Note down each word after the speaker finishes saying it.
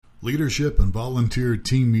Leadership and volunteer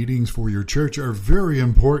team meetings for your church are very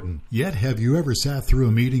important. Yet, have you ever sat through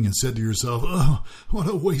a meeting and said to yourself, "Oh, what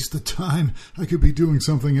a waste of time. I could be doing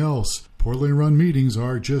something else." Poorly run meetings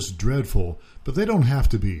are just dreadful, but they don't have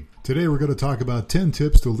to be. Today, we're going to talk about 10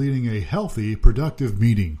 tips to leading a healthy, productive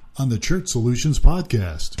meeting on the Church Solutions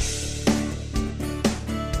Podcast.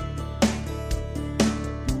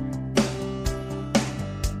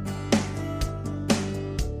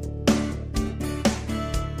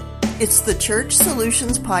 It's the Church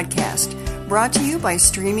Solutions Podcast, brought to you by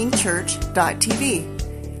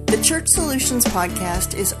streamingchurch.tv. The Church Solutions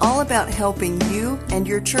Podcast is all about helping you and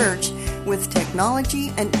your church with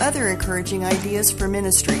technology and other encouraging ideas for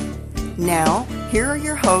ministry. Now, here are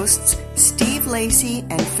your hosts, Steve Lacey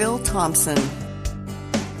and Phil Thompson.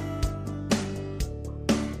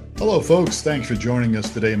 Hello, folks. Thanks for joining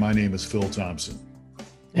us today. My name is Phil Thompson.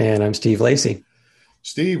 And I'm Steve Lacey.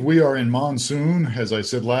 Steve, we are in monsoon, as I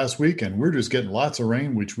said last week, and we're just getting lots of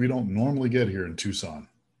rain, which we don't normally get here in Tucson.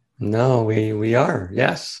 No, we are,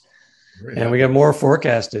 yes. And we got more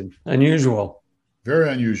forecasted, unusual. Very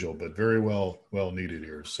unusual, but very well needed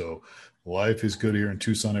here. So life is good here in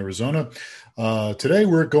Tucson, Arizona. Today,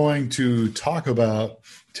 we're going to talk about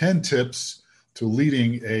 10 tips to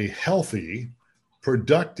leading a healthy,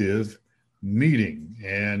 productive meeting.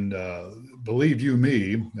 And believe you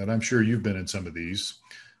me, and I'm sure you've been in some of these,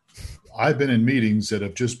 I've been in meetings that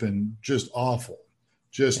have just been just awful,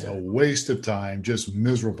 just a waste of time, just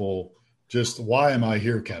miserable, just why am I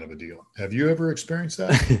here kind of a deal. Have you ever experienced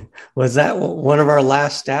that? Was that one of our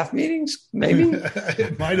last staff meetings, maybe?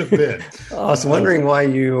 It might have been. I was wondering why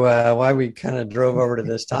we kind of drove over to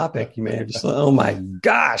this topic. You may have just, oh my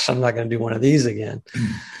gosh, I'm not going to do one of these again.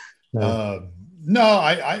 No,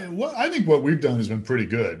 I think what we've done has been pretty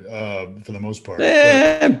good for the most part.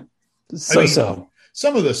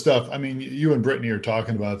 Some of the stuff, you and Brittany are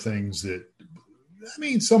talking about things that,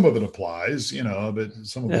 some of it applies, but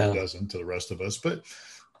some of it doesn't to the rest of us. But,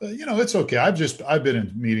 it's okay. I've been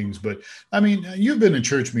in meetings, but you've been in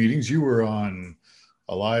church meetings. You were on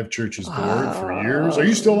Alive Church's board for years. Are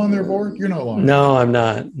you still on their board? You're no longer. No, I'm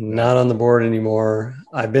not on the board anymore.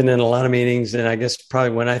 I've been in a lot of meetings, and I guess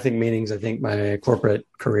probably when I think meetings, I think my corporate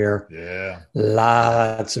career. Yeah.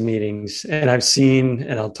 Lots of meetings. And I've seen,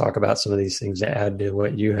 and I'll talk about some of these things to add to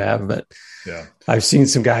what you have, but I've seen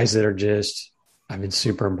some guys that are I've been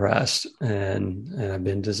super impressed, and I've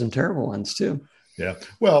been to some terrible ones too. Yeah.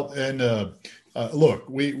 Well, and look,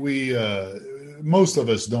 we most of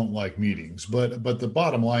us don't like meetings, but the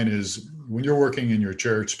bottom line is when you're working in your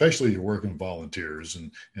church, especially you're working with volunteers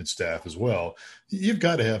and staff as well, you've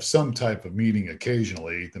got to have some type of meeting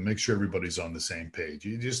occasionally to make sure everybody's on the same page.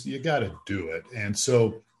 You got to do it. And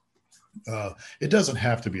so it doesn't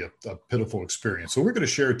have to be a pitiful experience. So we're going to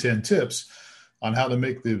share 10 tips on how to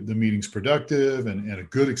make the meetings productive and a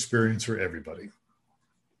good experience for everybody.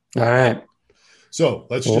 All right. So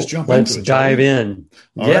let's just jump into it. Let's dive in.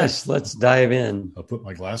 Let's dive in. I'll put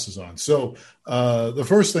my glasses on. So the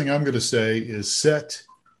first thing I'm going to say is set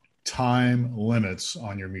time limits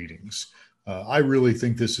on your meetings. I really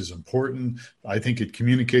think this is important. I think it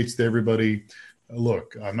communicates to everybody.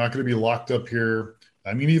 Look, I'm not going to be locked up here.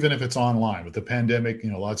 Even if it's online with the pandemic,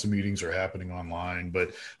 lots of meetings are happening online,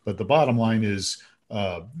 but the bottom line is,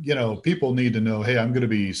 people need to know, hey, I'm going to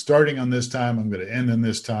be starting on this time. I'm going to end in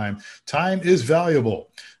this time. Time is valuable.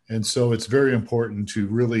 And so it's very important to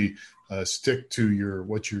really stick to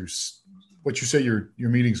what you say your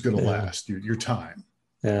meeting's going to last, your time.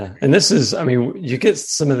 Yeah. And this is, you get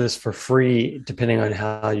some of this for free, depending on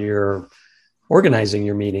how you're organizing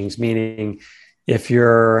your meetings, meaning if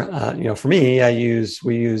you're, for me,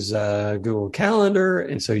 we use Google Calendar.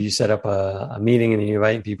 And so you set up a meeting and you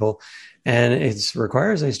invite people, and it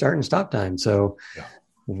requires a start and stop time. So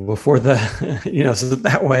before so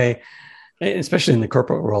that way, especially in the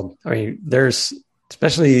corporate world, there's,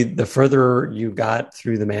 especially the further you got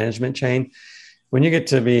through the management chain, when you get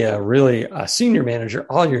to be a senior manager,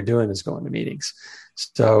 all you're doing is going to meetings.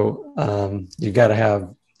 So you got to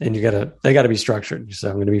have, and they got to be structured. So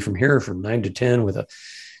I'm going to be from 9 to 10 with a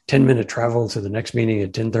 10-minute travel to the next meeting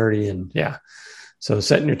at 10:30. And so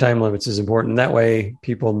setting your time limits is important. That way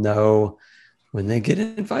people know when they get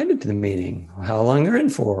invited to the meeting, how long they're in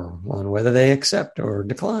for, on whether they accept or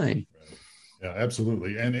decline. Yeah,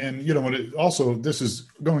 absolutely. And this is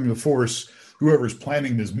going to force whoever's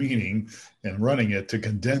planning this meeting and running it to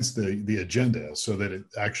condense the agenda so that it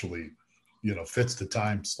actually fits the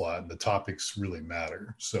time slot and the topics really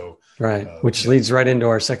matter. So, which leads right into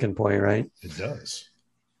our second point, right? It does.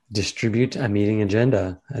 Distribute a meeting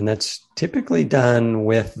agenda. And that's typically done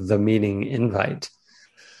with the meeting invite.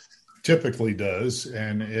 typically does,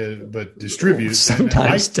 but distribute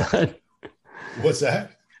sometimes done. What's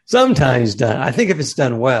that? Sometimes done. I think if it's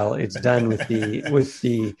done well, it's done with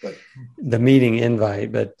the meeting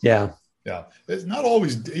invite. But yeah, it's not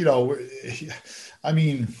always. I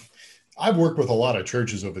mean, I've worked with a lot of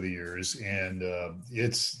churches over the years, and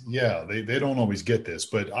they don't always get this.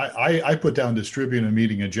 But I put down distribute a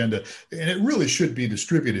meeting agenda, and it really should be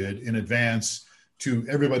distributed in advance to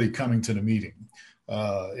everybody coming to the meeting.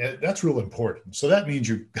 That's real important. So that means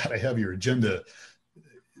you've got to have your agenda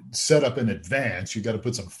set up in advance. You got to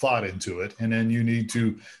put some thought into it, and then you need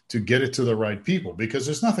to get it to the right people, because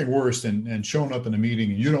there's nothing worse than showing up in a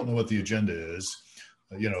meeting and you don't know what the agenda is.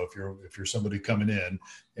 If you're somebody coming in,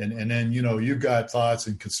 and then you've got thoughts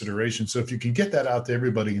and considerations. So if you can get that out to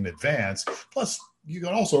everybody in advance, plus you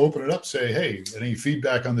can also open it up, say, hey, any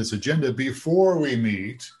feedback on this agenda before we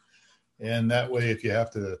meet, and that way, if you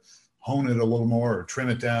have to hone it a little more or trim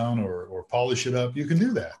it down or polish it up, you can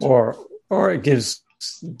do that. Or it gives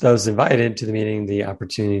those invited to the meeting the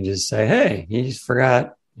opportunity to say, hey, you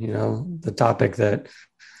forgot, the topic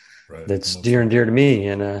that's dear and dear to me.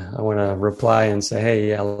 And I want to reply and say, hey,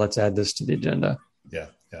 yeah, let's add this to the agenda. Yeah,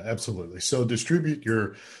 absolutely. So distribute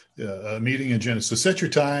your meeting agenda. So set your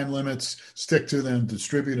time limits, stick to them,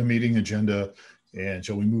 distribute a meeting agenda. And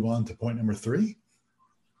shall we move on to point number 3?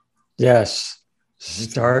 Yes.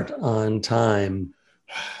 Start on time.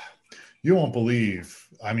 You won't believe.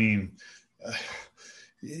 I mean,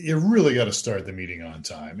 you really got to start the meeting on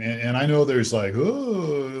time. And I know there's like,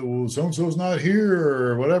 well, so-and-so's not here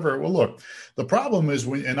or whatever. Well, look, the problem is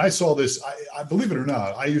and I saw this, I believe it or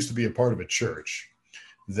not, I used to be a part of a church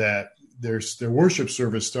that their worship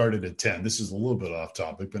service started at 10. This is a little bit off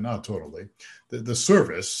topic, but not totally. The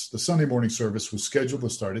Sunday morning service was scheduled to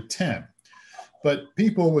start at 10. But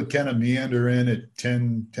people would kind of meander in at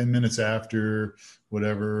 10 minutes after,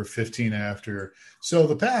 whatever, 15 after. So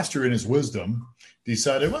the pastor, in his wisdom,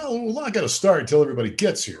 decided, well, we're not going to start until everybody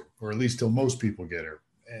gets here, or at least till most people get here.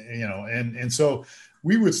 And so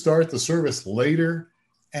we would start the service later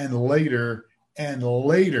and later and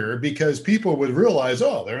later, because people would realize,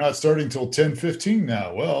 oh, they're not starting till 10:15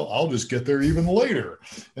 now. Well, I'll just get there even later.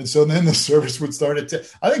 And so then the service would start at 10.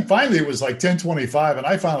 I think finally it was like 10:25. And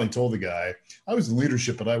I finally told the guy, I was in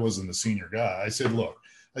leadership, but I wasn't the senior guy. I said, look,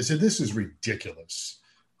 this is ridiculous.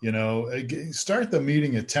 Start the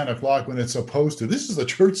meeting at 10 o'clock when it's supposed to. This is a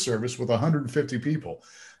church service with 150 people,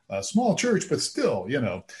 a small church, but still,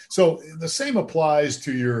 So the same applies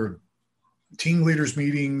to your team leaders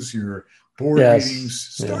meetings, your board meetings.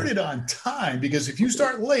 Start it on time, because if you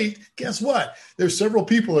start late, guess what? There's several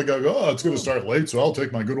people that go, oh, it's going to start late, so I'll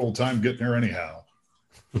take my good old time getting there anyhow.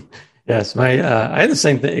 Yes, I had the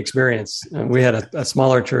same experience. We had a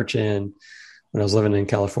smaller church when I was living in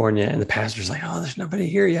California, and the pastor's like, oh, there's nobody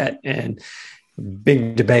here yet. And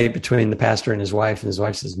big debate between the pastor and his wife. And his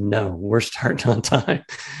wife says, no, we're starting on time.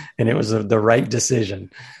 And it was the right decision.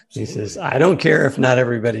 He says, I don't care if not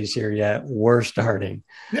everybody's here yet. We're starting.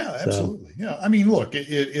 Yeah, absolutely. So, I mean, look,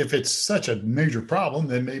 if it's such a major problem,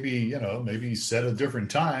 then maybe set a different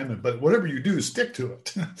time. But whatever you do, stick to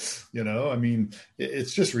it. I mean,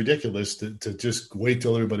 it's just ridiculous to just wait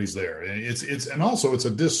till everybody's there. And also it's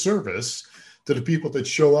a disservice to the people that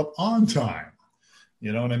show up on time.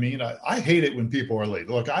 You know what I mean? I hate it when people are late.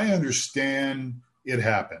 Look, I understand it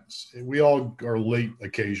happens. We all are late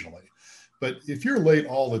occasionally. But if you're late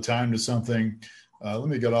all the time to something, let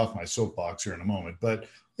me get off my soapbox here in a moment. But,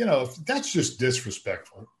 that's just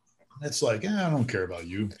disrespectful. It's like, I don't care about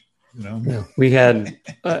you. Yeah, we had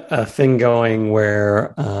a thing going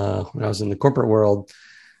where when I was in the corporate world,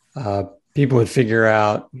 people would figure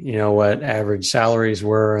out, what average salaries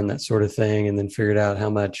were and that sort of thing, and then figured out how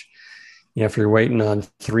much, if you're waiting on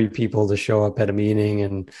 3 people to show up at a meeting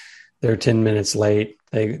and they're 10 minutes late,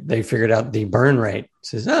 they figured out the burn rate. It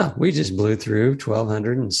says, we just blew through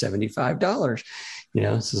 $1,275.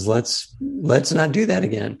 Says, let's not do that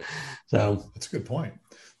again. So that's a good point.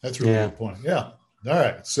 That's a really good point. Yeah. All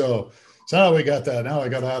right. So now we got that. Now I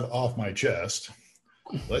got that off my chest.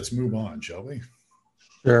 Let's move on, shall we?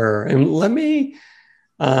 Sure. And let me,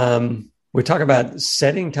 we talk about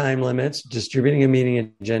setting time limits, distributing a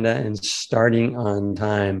meeting agenda, and starting on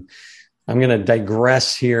time. I'm going to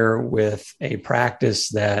digress here with a practice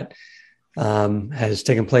that has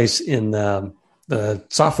taken place in the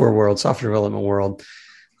software world, software development world.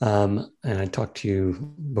 And I talked to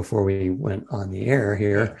you before we went on the air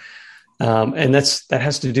here. And that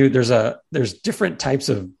has to do, there's different types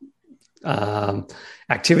of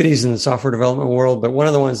activities in the software development world, but one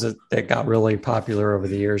of the ones that got really popular over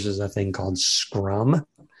the years is a thing called Scrum.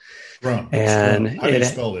 Scrum. And How do you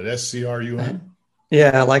spell it? SCRUM?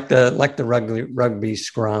 Yeah, like the rugby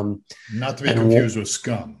scrum. Not to be confused with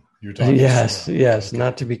scum. You're talking yes, scrum. yes, Okay.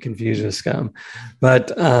 not to be confused with scum.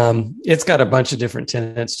 But it's got a bunch of different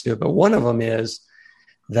tenets to it. But one of them is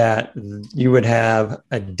that you would have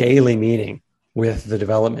a daily meeting with the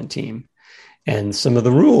development team. And some of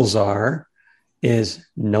the rules is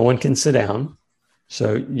no one can sit down.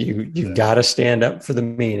 So you've got to stand up for the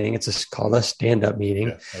meeting. It's called a stand-up meeting.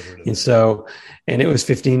 Yeah, and it was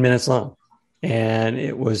 15 minutes long. And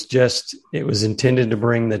it was intended to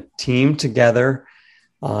bring the team together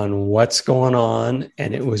on what's going on.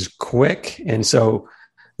 And it was quick. And so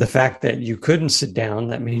the fact that you couldn't sit down,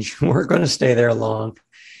 that means you weren't going to stay there long.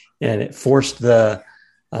 And it forced the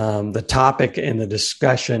topic and the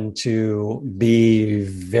discussion to be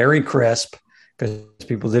very crisp, because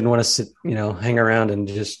people didn't want to sit, hang around and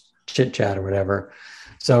just chit chat or whatever.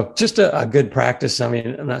 So just a good practice. I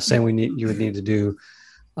mean, I'm not saying you would need to do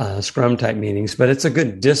Scrum type meetings, but it's a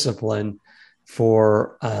good discipline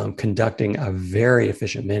for conducting a very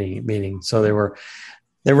efficient meeting. So they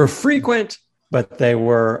were frequent, but they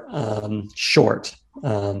were short.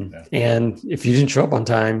 And if you didn't show up on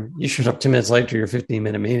time, you showed up 2 minutes late to your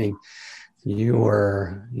 15-minute meeting, you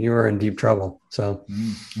were in deep trouble. So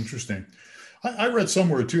interesting. I read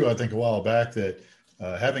somewhere too, I think a while back, that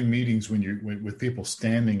having meetings with people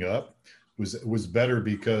standing up was better,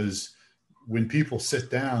 because when people sit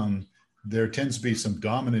down, there tends to be some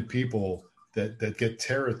dominant people that get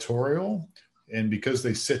territorial, and because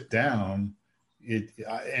they sit down,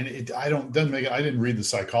 I didn't read the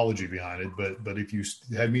psychology behind it, but if you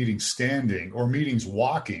had meetings standing or meetings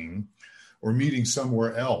walking or meetings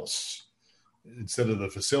somewhere else instead of the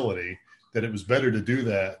facility, that it was better to do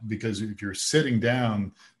that, because if you're sitting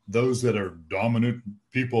down, those that are dominant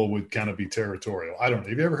people would kind of be territorial. I don't know.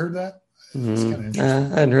 Have you ever heard that? It's kind of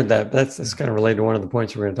interesting. I hadn't heard that. That's kind of related to one of the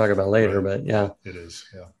points we're going to talk about later, right. But yeah. It is.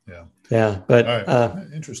 Yeah. Yeah. But all right.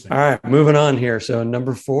 Interesting. All right, moving on here. So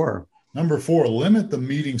number 4, limit the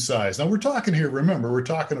meeting size. Now we're talking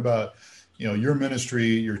about, your ministry,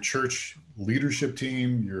 your church leadership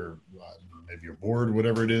team, your maybe your board,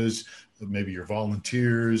 whatever it is, maybe your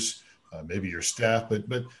volunteers, maybe your staff,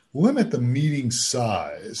 but limit the meeting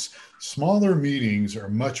size. Smaller meetings are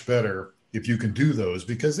much better if you can do those,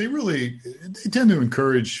 because they tend to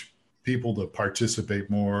encourage people to participate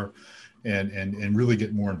more and really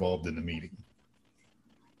get more involved in the meeting.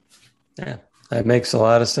 Yeah, that makes a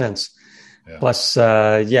lot of sense. Yeah. Plus,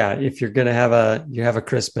 if you're going to have a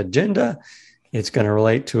crisp agenda, it's going to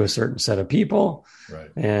relate to a certain set of people. Right.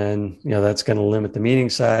 And, that's going to limit the meeting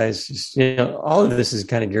size. All of this is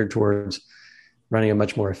kind of geared towards running a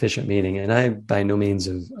much more efficient meeting. And I, by no means,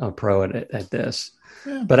 a pro at this.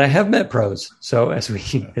 Yeah. But I have met pros. So as we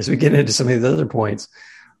get into some of these other points,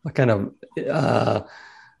 I'll kind of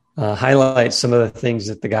highlight some of the things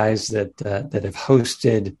that the guys that have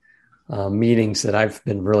hosted meetings that I've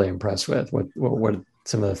been really impressed with. What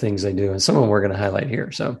some of the things they do, and some of them we're going to highlight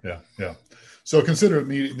here. So yeah. So consider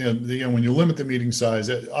meeting. When you limit the meeting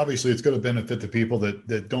size, obviously it's going to benefit the people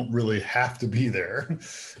that don't really have to be there,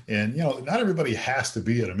 and not everybody has to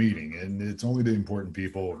be at a meeting, and it's only the important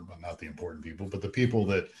people, not the important people, but the people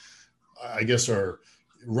that I guess are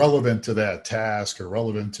relevant to that task or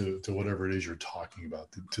relevant to whatever it is you're talking about,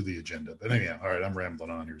 to the agenda. But anyhow, all right, I'm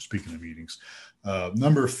rambling on here. Speaking of meetings,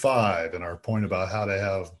 number 5, and our point about how to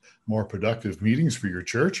have more productive meetings for your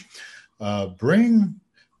church,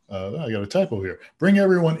 I got a typo here. Bring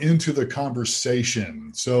everyone into the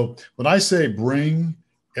conversation. So when I say bring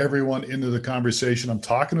everyone into the conversation, I'm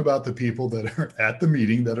talking about the people that are at the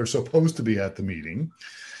meeting, that are supposed to be at the meeting.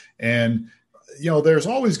 And, there's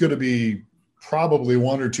always going to be probably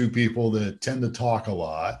 1 or 2 people that tend to talk a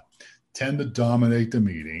lot, tend to dominate the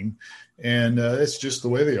meeting. And it's just the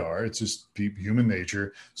way they are. It's just human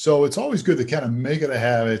nature. So it's always good to kind of make it a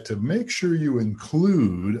habit to make sure you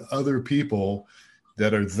include other people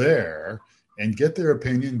that are there and get their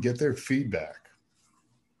opinion, get their feedback.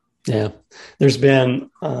 Yeah, there's been,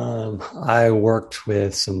 I worked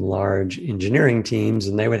with some large engineering teams,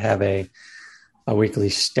 and they would have a weekly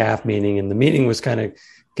staff meeting, and the meeting was kind of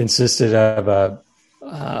consisted of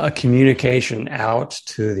a communication out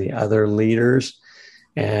to the other leaders.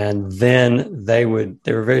 And then they were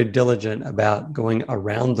very diligent about going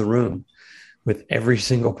around the room with every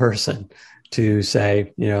single person to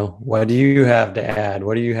say, what do you have to add?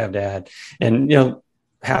 What do you have to add? And,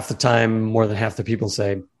 half the time, more than half the people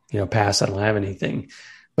say, pass, I don't have anything.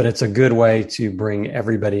 But it's a good way to bring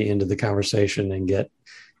everybody into the conversation and get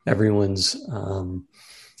everyone's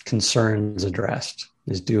concerns addressed,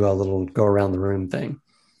 is do a little go around the room thing.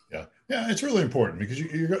 Yeah, it's really important, because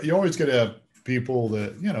you always got to have people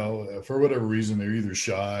that, for whatever reason, they're either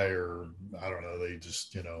shy or I don't know, they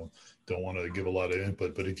just, don't want to give a lot of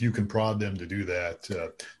input. But if you can prod them to do that,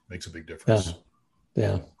 it makes a big difference.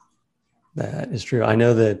 Yeah, that is true. I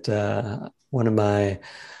know that one of my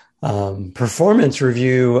performance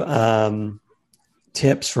review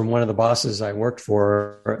tips from one of the bosses I worked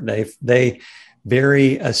for, they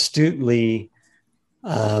very astutely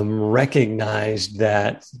recognized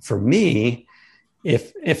that for me,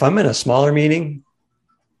 if I'm in a smaller meeting,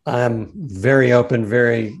 I'm very open,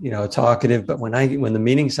 very, talkative. But when the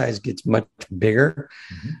meeting size gets much bigger,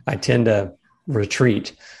 I tend to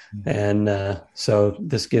retreat. And so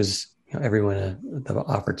this gives everyone the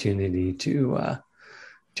opportunity to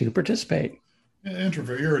participate.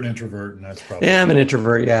 Introvert, you're an introvert, and that's probably. Yeah, I'm an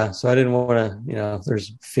introvert. Yeah. So I didn't want to, if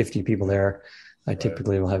there's 50 people there, I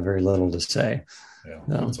typically will have very little to say. Yeah,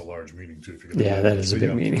 that's a large meeting too. That is a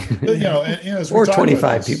big meeting. But, or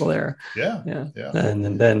 25 people there. Yeah.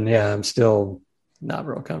 And then, I'm still not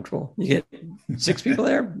real comfortable. You get 6 people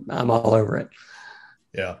there, I'm all over it.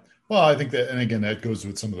 Yeah. Well, I think that, and again, that goes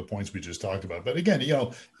with some of the points we just talked about. But again,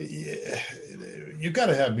 you've got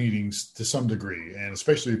to have meetings to some degree, and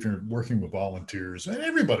especially if you're working with volunteers and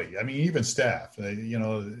everybody. I mean, even staff.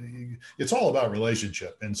 It's all about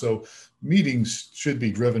relationship, and so meetings should be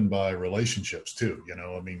driven by relationships too.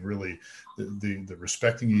 Really, the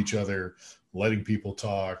respecting each other, letting people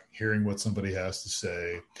talk, hearing what somebody has to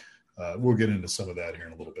say. We'll get into some of that here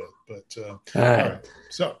in a little bit, but all right.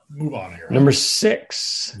 So move on here. Number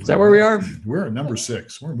 6. Is that where we are? We're at number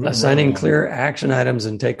 6. We're moving assigning clear action items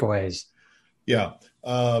and takeaways. Yeah.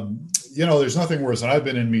 There's nothing worse. And I've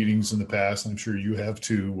been in meetings in the past, I'm sure you have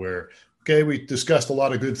too, where, we discussed a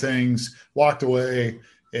lot of good things, walked away,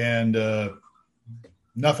 and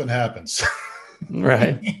nothing happens.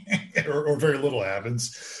 Right. or very little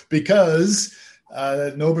happens because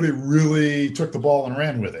nobody really took the ball and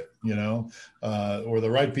ran with it, or the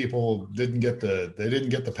right people didn't get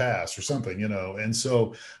the pass or something, and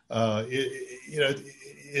so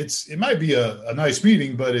it might be a nice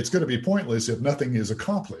meeting, but it's going to be pointless if nothing is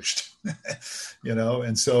accomplished,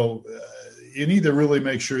 and so you need to really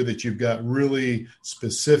make sure that you've got really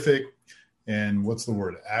specific and what's the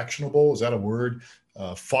word, actionable, is that a word,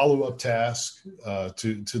 follow-up tasks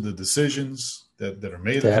to the decisions that are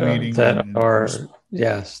made at the meeting.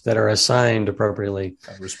 That are assigned appropriately.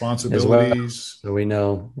 Responsibilities. Well. So we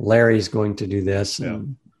know Larry's going to do this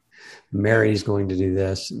and Mary's going to do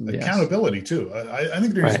this. Accountability too. I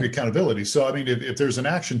think there needs to be accountability. So, if there's an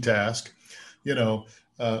action task, Larry's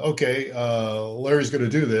going to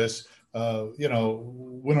do this.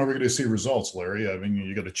 When are we going to see results, Larry?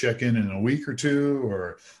 You got to check in a week or two,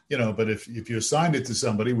 or, but if you assigned it to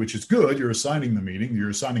somebody, which is good, you're assigning the meeting, you're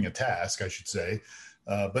assigning a task, I should say.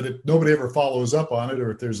 But if nobody ever follows up on it,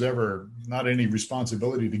 or if there's ever not any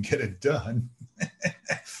responsibility to get it done,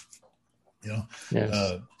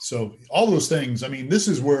 Yes. So all those things, this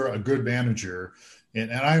is where a good manager,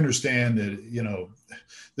 and I understand that,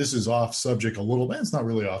 this is off subject a little bit. It's not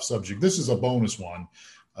really off subject. This is a bonus one.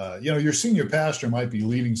 Your senior pastor might be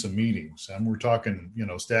leading some meetings, and we're talking,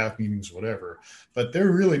 staff meetings, whatever, but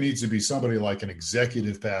there really needs to be somebody like an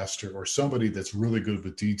executive pastor or somebody that's really good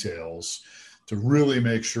with details to really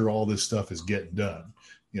make sure all this stuff is getting done.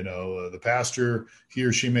 The pastor, he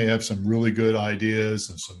or she may have some really good ideas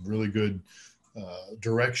and some really good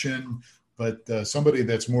direction, but somebody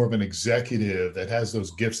that's more of an executive that has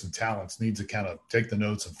those gifts and talents needs to kind of take the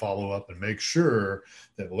notes and follow up and make sure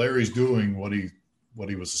that Larry's doing what he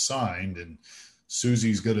was assigned, and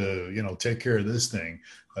Susie's going to, take care of this thing,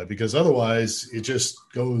 because otherwise it just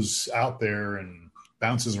goes out there and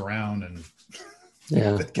bounces around. And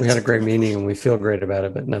we had a great meeting and we feel great about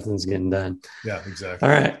it, but nothing's getting done. Yeah, exactly.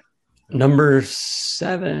 All right. Number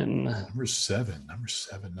 7.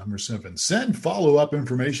 Send follow-up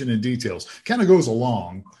information and details. Kind of goes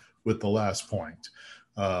along with the last point.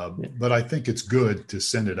 But I think it's good to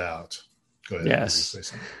send it out. Go ahead.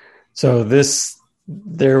 Yes. So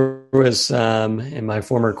there was in my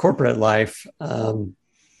former corporate life,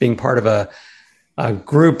 being part of a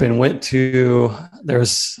group and went to,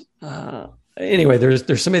 there's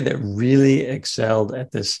somebody that really excelled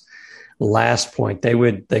at this last point.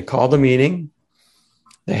 They called a meeting.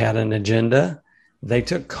 They had an agenda. They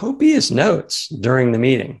took copious notes during the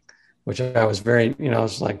meeting, which I was very, I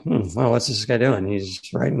was like, well, what's this guy doing? He's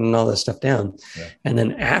writing all this stuff down. Yeah. And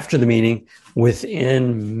then after the meeting,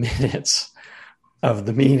 within minutes of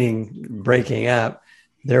the meeting breaking up,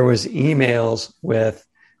 there was emails with,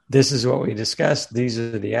 this is what we discussed. These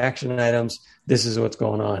are the action items. This is what's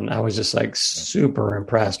going on. I was just like super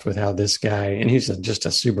impressed with how this guy, and he's just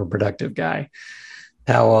a super productive guy.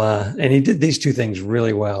 how, and he did these two things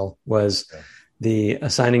really well, was the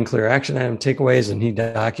assigning clear action item takeaways, and he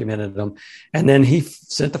documented them. And then he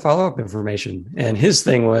sent the follow-up information. And his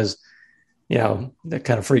thing was, that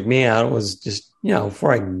kind of freaked me out, was just,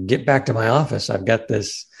 before I get back to my office, I've got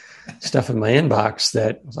this stuff in my inbox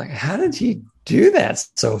that was like, how did he do that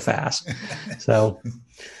so fast? So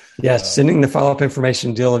sending the follow-up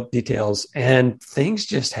information details, and things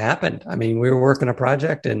just happened. I mean, we were working a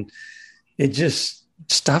project and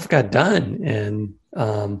stuff got done. And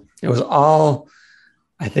it was all,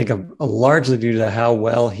 I think, largely due to how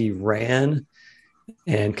well he ran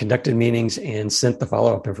and conducted meetings and sent the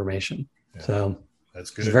follow-up information. Yeah, so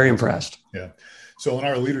that's good. I was very impressed. Yeah. So in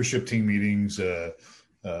our leadership team meetings,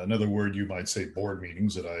 another word you might say, board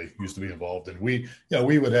meetings that I used to be involved in, we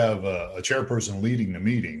would have a chairperson leading the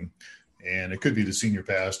meeting. And it could be the senior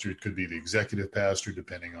pastor, it could be the executive pastor,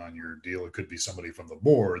 depending on your deal. It could be somebody from the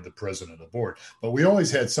board, the president of the board. But we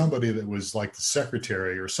always had somebody that was like the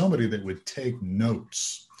secretary, or somebody that would take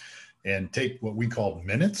notes and take what we called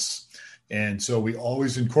minutes. And so we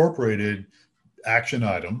always incorporated action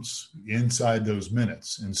items inside those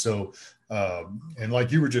minutes. And so, and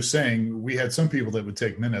like you were just saying, we had some people that would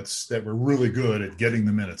take minutes that were really good at getting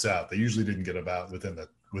the minutes out. They usually didn't get them out within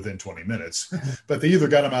 20 minutes, but they either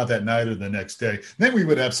got them out that night or the next day. Then we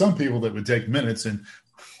would have some people that would take minutes and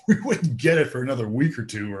we wouldn't get it for another week or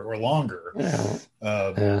two or longer.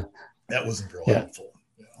 That wasn't real helpful.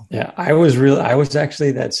 Yeah. I was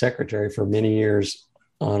actually that secretary for many years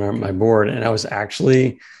on my board. And I was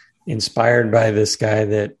actually inspired by this guy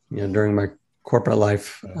that, during my corporate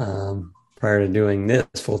life, prior to doing this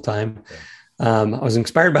full time, I was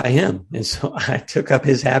inspired by him. And so I took up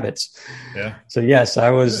his habits. Yeah. So yes,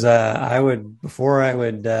 I was, before I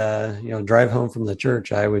would, drive home from the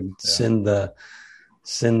church, I would send the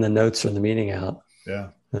notes from the meeting out. Yeah.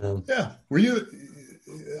 Were you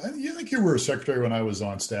think you were a secretary when I was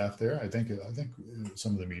on staff there? I think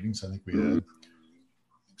some of the meetings, we had.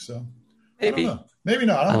 So maybe. I don't know. Maybe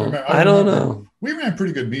not. I don't remember. I don't know. We ran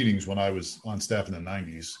pretty good meetings when I was on staff in the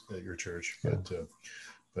 90s at your church,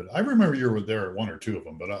 but I remember you were there at one or two of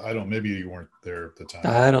them, but I don't, maybe you weren't there at the time.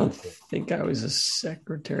 I don't think I was a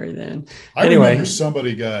secretary then. I remember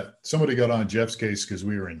somebody got on Jeff's case because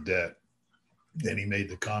we were in debt. Then he made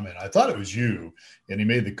the comment, I thought it was you, and he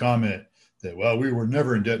made the comment that, well, we were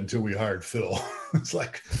never in debt until we hired Phil. It's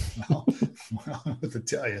like, well, I have to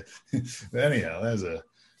tell you. Anyhow,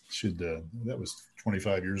 that was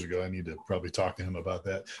 25 years ago. I need to probably talk to him about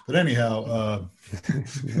that. But anyhow,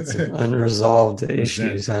 unresolved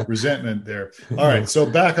issues, resentment there. All right. So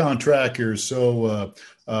back on track here. So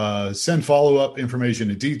send follow-up information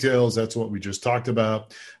and details. That's what we just talked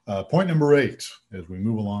about. Point number 8, as we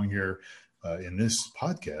move along here in this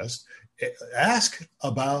podcast, ask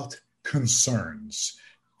about concerns.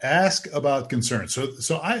 Ask about concerns.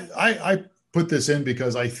 So I put this in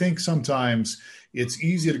because I think sometimes it's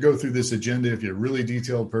easy to go through this agenda if you're a really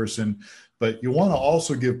detailed person, but you want to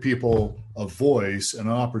also give people a voice and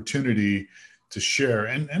an opportunity to share.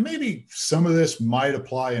 And maybe some of this might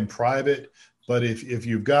apply in private, but if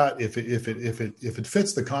it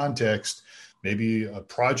fits the context, maybe a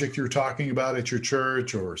project you're talking about at your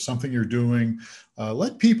church or something you're doing,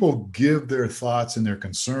 let people give their thoughts and their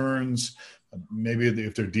concerns. Maybe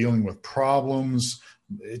if they're dealing with problems,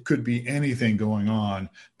 it could be anything going on,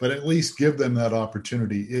 but at least give them that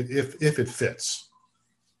opportunity if it fits.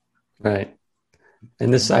 Right.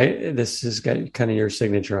 And this has got kind of your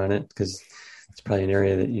signature on it, because it's probably an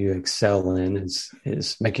area that you excel in,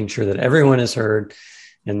 is making sure that everyone is heard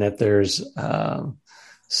and that there's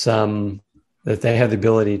that they have the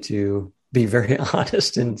ability to be very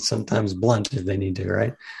honest and sometimes blunt if they need to,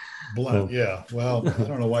 right? Blunt, yeah. Well, I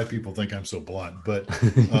don't know why people think I'm so blunt, but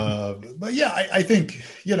yeah, I think,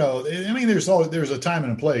 there's a time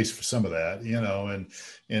and a place for some of that,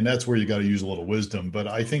 and that's where you got to use a little wisdom. But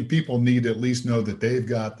I think people need to at least know that they've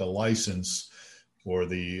got the license or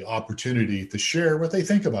the opportunity to share what they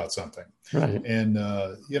think about something. Right. And,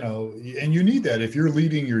 and you need that if you're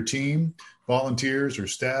leading your team, volunteers or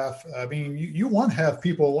staff. I mean, you want to have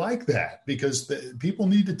people like that, because people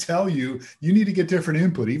need to tell you need to get different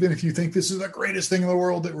input, even if you think this is the greatest thing in the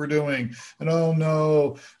world that we're doing. And oh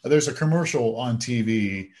no, there's a commercial on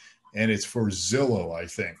TV and it's for Zillow, I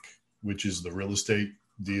think, which is the real estate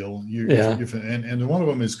deal. And one of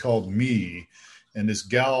them is called Me. And this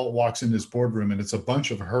gal walks in this boardroom and it's a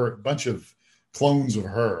bunch of clones of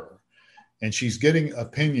her. And she's getting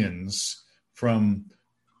opinions from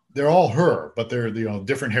they're all her, but they're,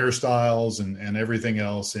 different hairstyles and everything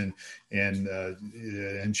else. And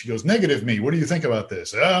she goes, negative me. What do you think about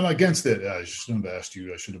this? I'm against it. I shouldn't have asked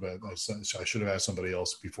you. I should have asked somebody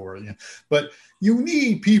else before. But you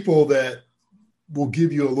need people that will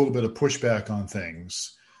give you a little bit of pushback on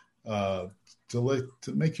things to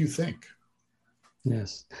make you think.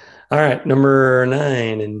 Yes. All right. Number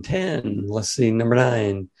 9 and 10. Let's see. Number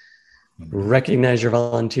 9, recognize your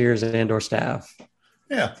volunteers and or staff.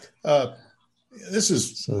 Yeah. This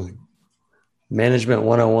is management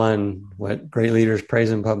 101, what great leaders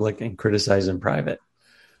praise in public and criticize in private.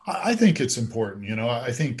 I think it's important.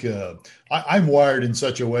 I think I'm wired in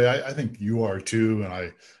such a way. I think you are too. And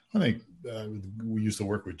I think we used to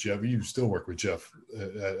work with Jeff. You still work with Jeff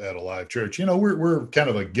at Alive Church. We're kind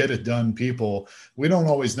of a get it done people. We don't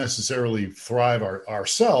always necessarily thrive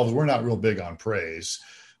ourselves. We're not real big on praise.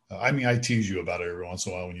 I tease you about it every once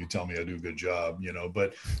in a while when you tell me I do a good job,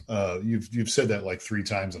 but you've said that like 3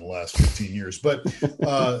 times in the last 15 years. But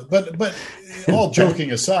all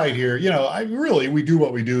joking aside here, we do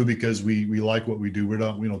what we do because we like what we do. We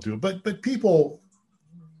don't do it. But people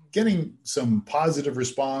getting some positive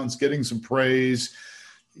response, getting some praise,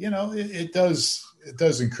 it does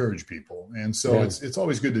encourage people. And so it's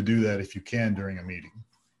always good to do that if you can during a meeting.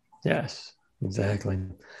 Yes. Exactly.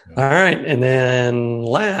 Yeah. All right. And then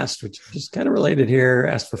last, which is kind of related here,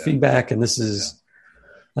 ask for feedback. And this is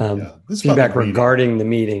feedback regarding the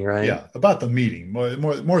meeting, right? Yeah. About the meeting,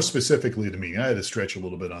 more specifically the meeting. I had to stretch a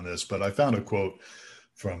little bit on this, but I found a quote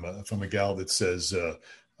from a gal that says,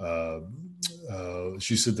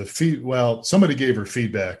 she said somebody gave her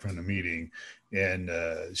feedback from the meeting. And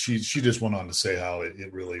she just went on to say how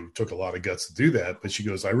it really took a lot of guts to do that. But she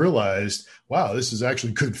goes, I realized, wow, this is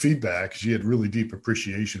actually good feedback. She had really deep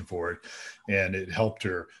appreciation for it, and it helped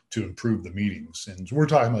her to improve the meetings. And we're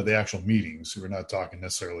talking about the actual meetings. We're not talking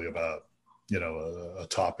necessarily about, a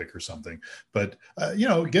topic or something. But,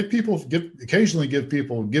 occasionally give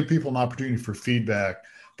people an opportunity for feedback,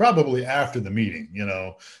 probably after the meeting.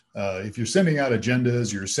 If you're sending out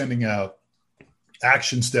agendas, you're sending out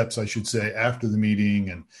action steps, I should say, after the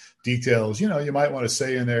meeting and details, you might want to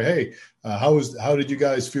say in there, hey, how did you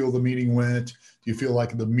guys feel the meeting went? Do you feel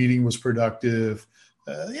like the meeting was productive?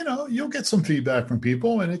 You'll get some feedback from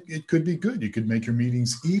people, and it could be good. You could make your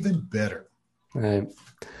meetings even better. Right.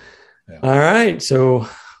 Yeah. All right. So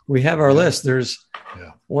we have our list. There's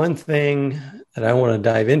one thing that I want to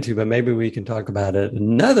dive into, but maybe we can talk about it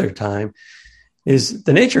another time, is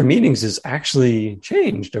the nature of meetings has actually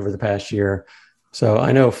changed over the past year. So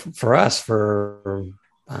I know for us, for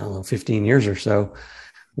 15 years or so,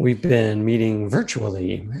 we've been meeting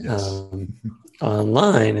virtually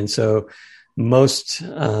online. And so most,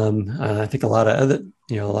 I think a lot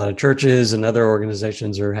of churches and other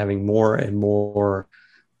organizations are having more and more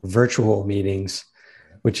virtual meetings,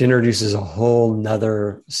 which introduces a whole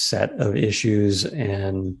nother set of issues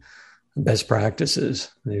and best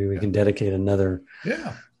practices. Maybe we can dedicate another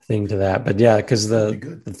thing to that. But because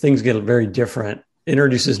the things get very different,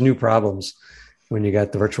 introduces new problems when you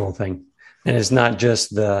got the virtual thing. And it's not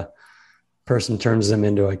just the person turns them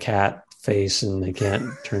into a cat face and they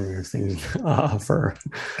can't turn their things off or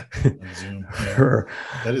Zoom.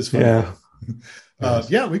 That is funny.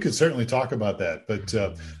 Yeah. We could certainly talk about that, but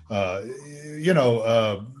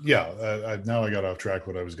now I got off track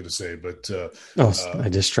what I was going to say, but I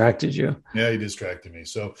distracted you. Yeah, you distracted me.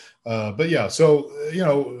 So,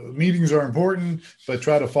 meetings are important, but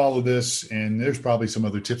try to follow this, and there's probably some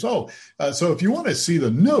other tips. So if you want to see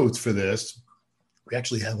the notes for this, we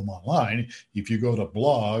actually have them online. If you go to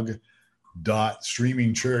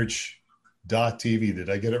blog.streamingchurch.tv. Did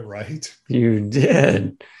I get it right? You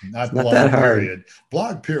did. Not blog, that hard. Period.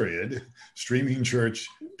 Blog, period. Streaming church,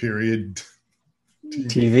 period.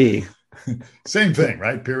 TV. Same thing,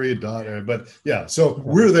 right? Period. But yeah, so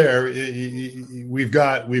we're there. We've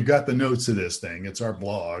got the notes of this thing. It's our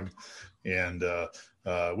blog. And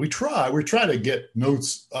we try to get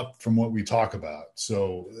notes up from what we talk about.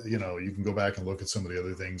 So, you can go back and look at some of the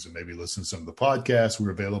other things and maybe listen to some of the podcasts. We're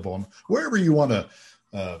available on wherever you want to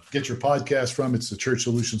get your podcast from. It's the Church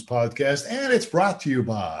Solutions Podcast, and it's brought to you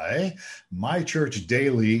by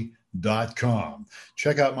mychurchdaily.com.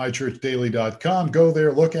 Check out mychurchdaily.com. Go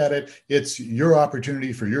there, look at it. It's your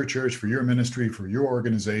opportunity for your church, for your ministry, for your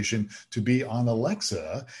organization to be on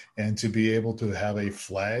Alexa and to be able to have a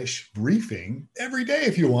flash briefing every day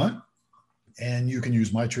if you want. And you can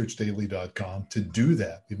use mychurchdaily.com to do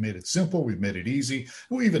that. We've made it simple. We've made it easy.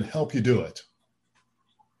 We'll even help you do it.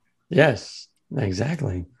 Yes.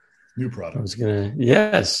 Exactly. New product.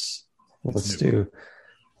 Yes. Let's see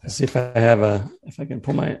if I can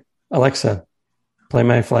pull my Alexa. Play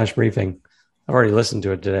my flash briefing. I've already listened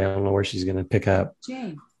to it today. I don't know where she's going to pick up.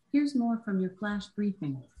 Jay, here's more from your flash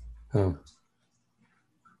briefing. Oh.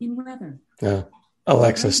 In weather.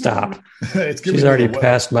 Alexa, stop. She's already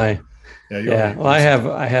passed my... Yeah. Well, I have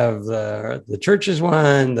the churches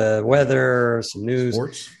one, the weather, some news.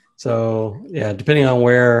 Sports. So, depending on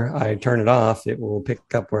where I turn it off, it will pick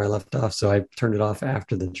up where I left off. So I turned it off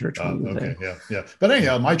after the church one. Okay, yeah. But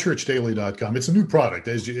anyhow, mychurchdaily.com. It's a new product.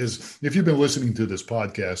 As if you've been listening to this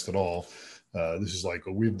podcast at all, this is like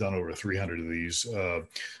we've done over 300 of these.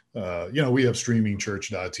 We have streaming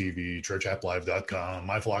church.tv, churchaplive.com,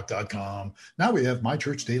 myflock.com. Now we have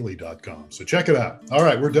mychurchdaily.com. So check it out. All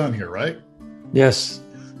right, we're done here, right? Yes.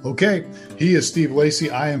 Okay. He is Steve Lacey.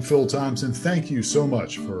 I am Phil Thompson. Thank you so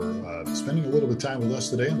much for spending a little bit of time with us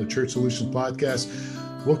today on the Church Solutions Podcast.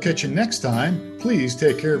 We'll catch you next time. Please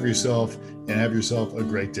take care of yourself and have yourself a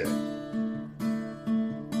great day.